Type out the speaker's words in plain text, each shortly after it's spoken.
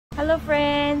Hello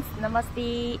friends,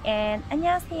 namaste and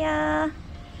annyeonghaseyo.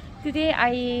 Today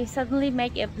I suddenly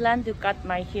make a plan to cut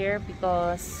my hair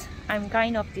because I'm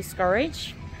kind of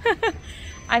discouraged.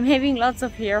 I'm having lots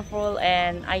of hair fall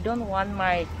and I don't want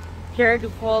my hair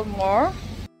to fall more.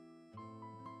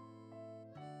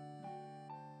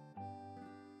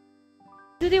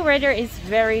 Today weather is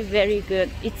very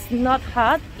good. It's not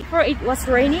hot. Before it was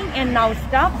raining and now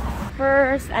stopped.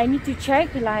 First I need to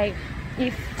check like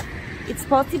if it's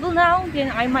possible now,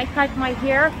 then I might cut my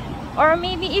hair, or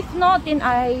maybe if not, then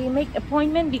I make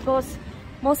appointment because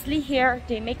mostly here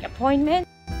they make appointment.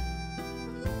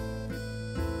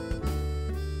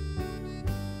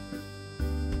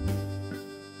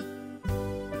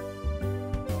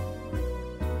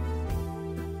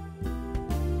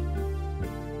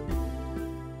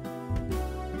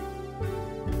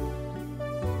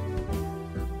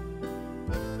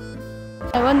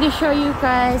 I want to show you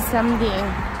guys something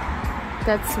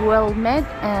that's well made,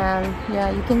 and yeah,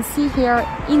 you can see here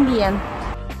Indian.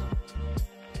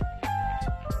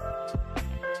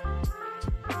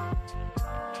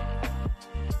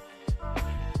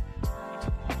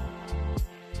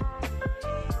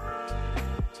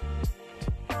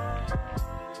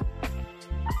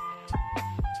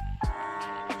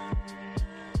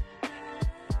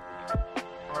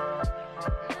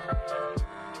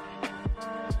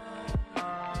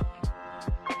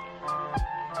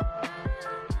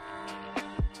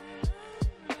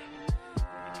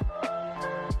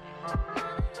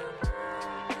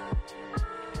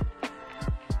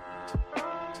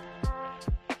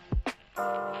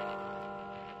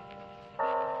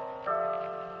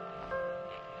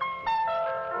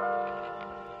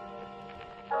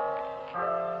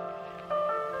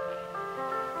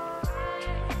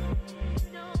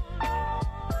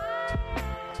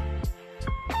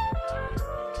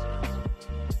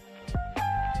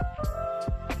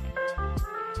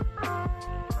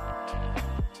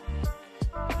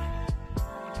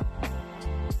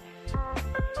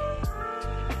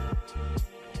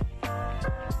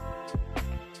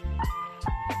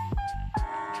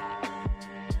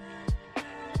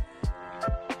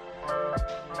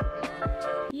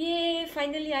 Yeah,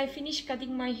 finally I finished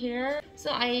cutting my hair.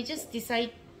 So I just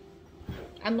decide,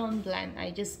 I'm not plan.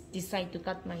 I just decide to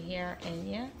cut my hair, and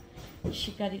yeah,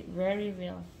 she cut it very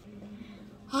well.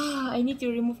 I need to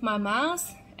remove my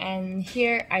mask, and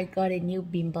here I got a new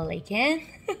bimble again.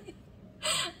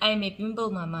 I'm a bimble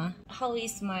mama. How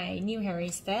is my new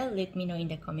hairstyle? Let me know in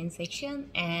the comment section.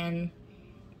 And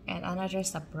another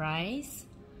surprise.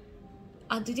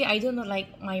 Today I don't know,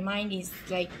 like my mind is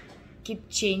like keep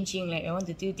changing, like I want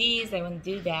to do this, I want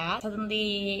to do that.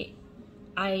 Suddenly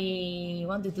I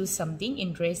want to do something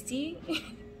interesting.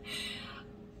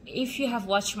 If you have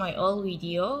watched my old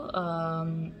video,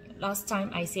 last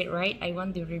time I said, right, I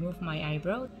want to remove my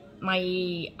eyebrow.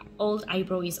 My old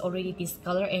eyebrow is already this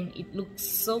color and it looks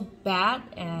so bad,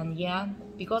 and yeah,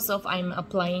 because of I'm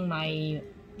applying my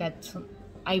that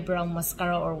eyebrow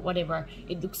mascara or whatever,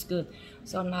 it looks good.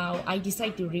 So now I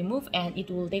decide to remove, and it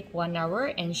will take 1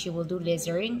 hour, and she will do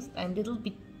lasering. I'm a little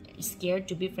bit scared,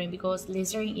 to be frank, because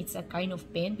lasering it's a kind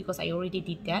of pain, because I already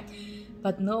did that,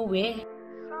 but no way.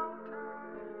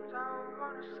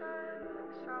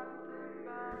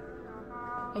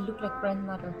 I look like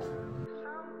grandmother.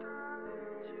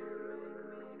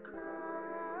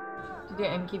 Today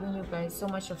I'm giving you guys so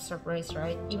much of surprise,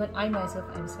 right? Even I myself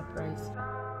am surprised.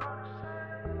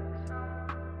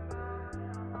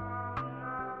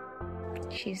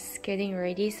 She's getting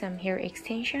ready some hair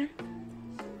extension.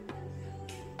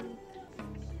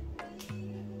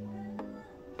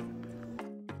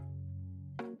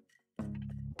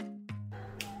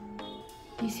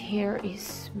 This hair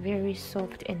is very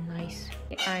soft and nice.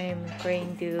 I'm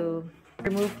going to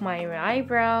remove my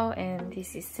eyebrow, and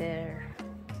this is the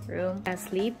room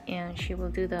asleep, and she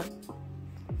will do the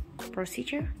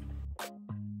procedure.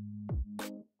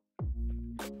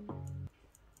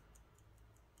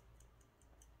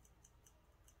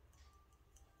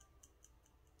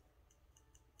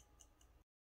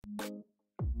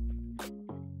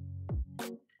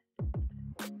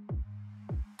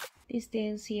 These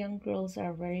days, young girls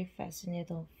are very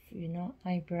fascinated of,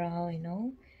 eyebrow,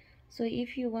 So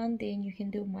if you want, then you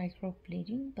can do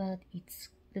microblading, but it's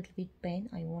a little bit pain,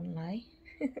 I won't lie.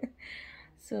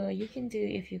 So you can do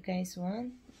if you guys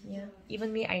want. Yeah,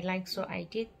 even me, I like, so I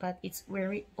did, but it's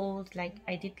very old, like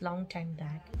I did long time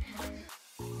back.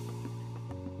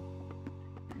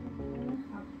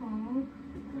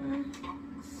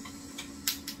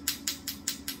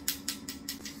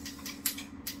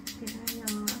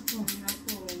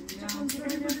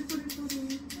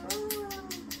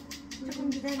 조금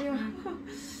기다려.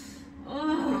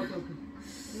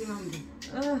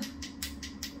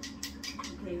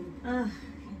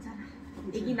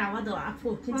 여기 나와도 아파.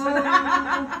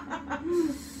 괜찮아.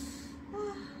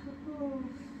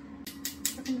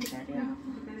 조금 기다려.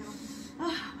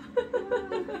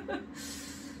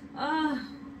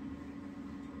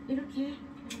 이렇게.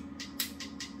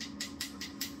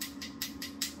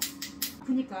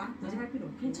 아프니까 거짓말 필요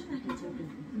없어. 괜찮아.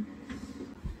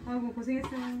 아이고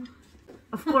고생했어요.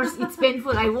 Of course, it's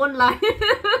painful. I won't lie.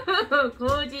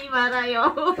 거지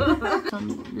말아요.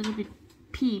 Some little bit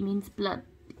pee means blood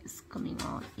is coming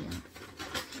out. Yeah,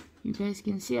 you guys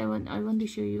can see. I want to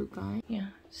show you guys. Yeah,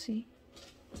 see.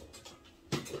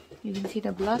 You can see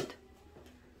the blood.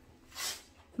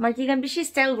 Martigan bishi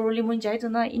style guruli munjai to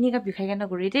na iniga bikhaigana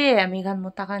guride. Amigan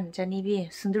mutakan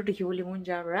janibi sundur diki guruli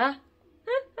munjabra.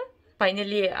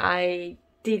 Finally, I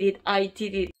did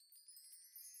it.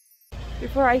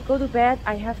 Before I go to bed,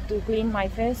 I have to clean my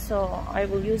face, so I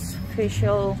will use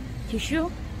facial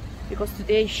tissue because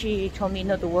today she told me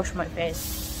not to wash my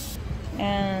face.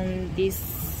 And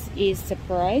this is the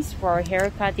price for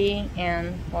hair cutting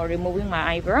and for removing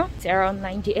my eyebrow. It's around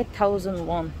 98,000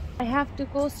 won. I have to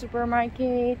go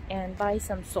supermarket and buy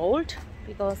some salt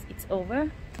because it's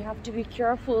over. You have to be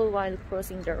careful while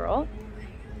crossing the road.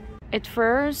 At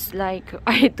first, like,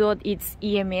 I thought it's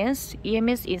EMS.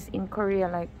 EMS is in Korea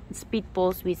like speed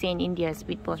post. We say in India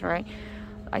speed post, right?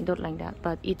 I don't like that,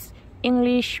 but it's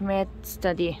English Med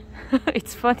Study.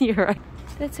 It's funny, right?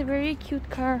 That's a very cute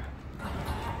car.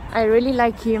 I really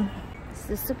like him. It's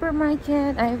the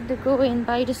supermarket. I have to go and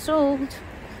buy the salt.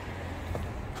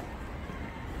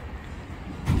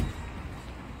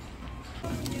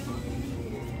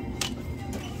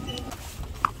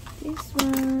 This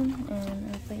one,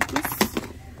 and I'll buy this.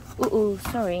 Oh,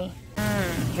 sorry.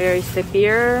 Here is the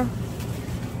beer.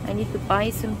 I need to buy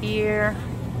some beer.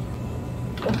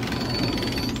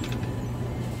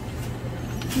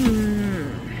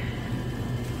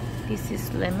 This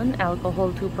is lemon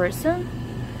alcohol 2%.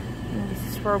 And this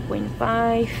is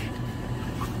 4.5.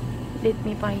 Let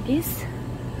me buy this.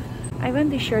 I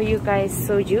want to show you guys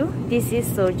soju. This is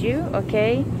soju,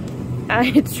 okay?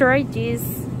 I tried this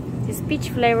peach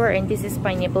flavor and this is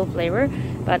pineapple flavor,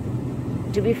 but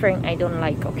to be frank, I don't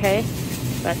like, okay?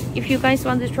 But if you guys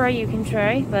want to try, you can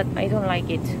try, but I don't like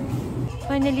it.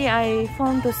 Finally, I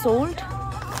found the salt.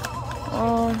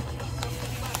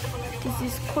 This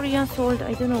is Korean salt.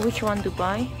 I don't know which one to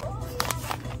buy.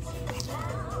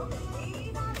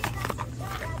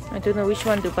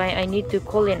 I need to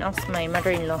call and ask my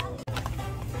mother-in-law.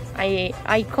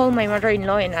 I called my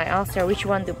mother-in-law and I asked her which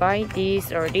one to buy,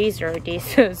 this or this or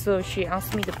this. So she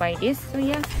asked me to buy this. So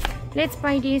yeah, let's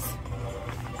buy this.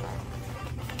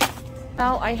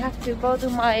 Now I have to go to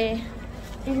my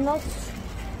in-laws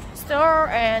store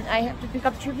and I have to pick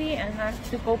up Chubby and I have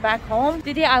to go back home.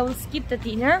 Today I will skip the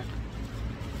dinner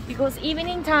because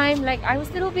evening time, like, I was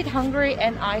a little bit hungry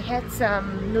and I had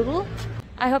some noodle.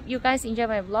 I hope you guys enjoy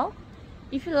my vlog.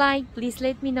 If you like, please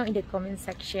let me know in the comment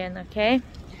section, okay?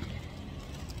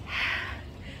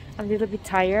 I'm a little bit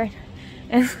tired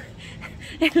and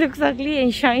it looks ugly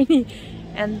and shiny.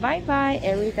 And bye bye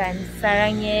every time.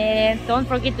 Sarangye. Don't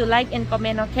forget to like and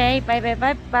comment, okay? Bye bye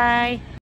bye bye.